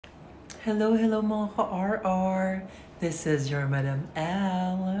Hello, hello mga ka-RR! This is your Madam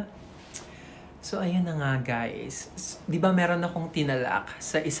L. So, ayun na nga guys. Di ba meron akong tinalak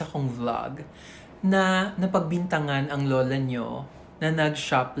sa isa kong vlog na napagbintangan ang lola nyo na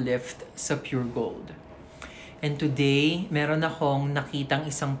nag-shoplift sa Pure Gold. And today, meron akong nakitang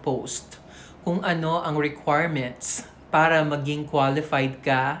isang post kung ano ang requirements para maging qualified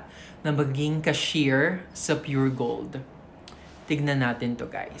ka na maging cashier sa Pure Gold. Tignan natin to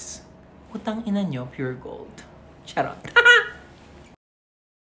guys. Utang ina nyo, Pure Gold. Charot.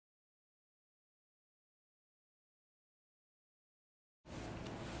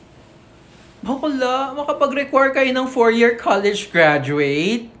 Bakula, makapag-require kayo ng 4-year college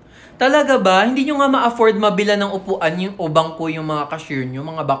graduate? Talaga ba? Hindi nyo nga ma-afford mabila ng upuan yung o bangko yung mga cashier nyo,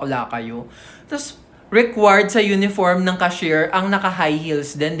 mga bakla kayo. Tapos, required sa uniform ng cashier ang naka-high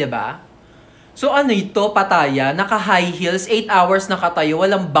heels din, di ba? So ano ito, pataya, naka-high heels, 8 hours nakatayo,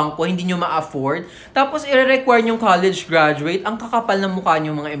 walang bangko, hindi nyo ma-afford. Tapos i-require yung college graduate, ang kakapal ng mukha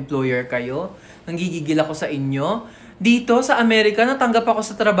nyo mga employer kayo. Nanggigigil ako sa inyo. Dito sa Amerika, natanggap ako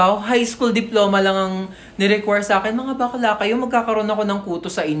sa trabaho, high school diploma lang ang ni-require sa akin. Mga bakla kayo, magkakaroon ako ng kuto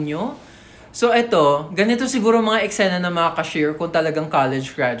sa inyo. So eto, ganito siguro mga eksena ng mga cashier kung talagang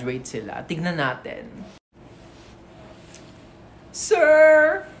college graduate sila. Tignan natin.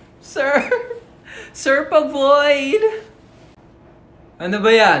 Sir! Sir, pa-void! Ano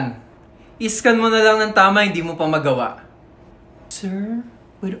ba yan? Iscan mo na lang ng tama, hindi mo pa magawa. Sir,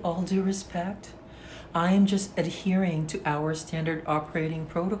 with all due respect, I am just adhering to our standard operating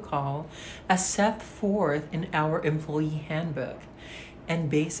protocol as set forth in our employee handbook. And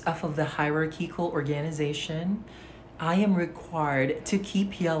based off of the hierarchical organization, I am required to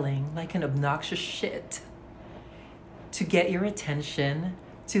keep yelling like an obnoxious shit to get your attention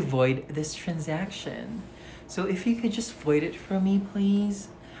to void this transaction. So if you could just void it for me,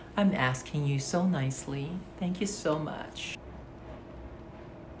 please. I'm asking you so nicely. Thank you so much.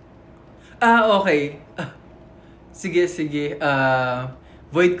 Okay. Sige.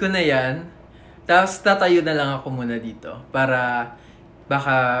 Void ko na yan. Tapos tatayo na lang ako muna dito. Para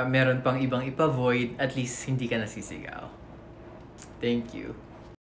baka meron pang ibang ipa-void. At least hindi ka nasisigaw. Thank you.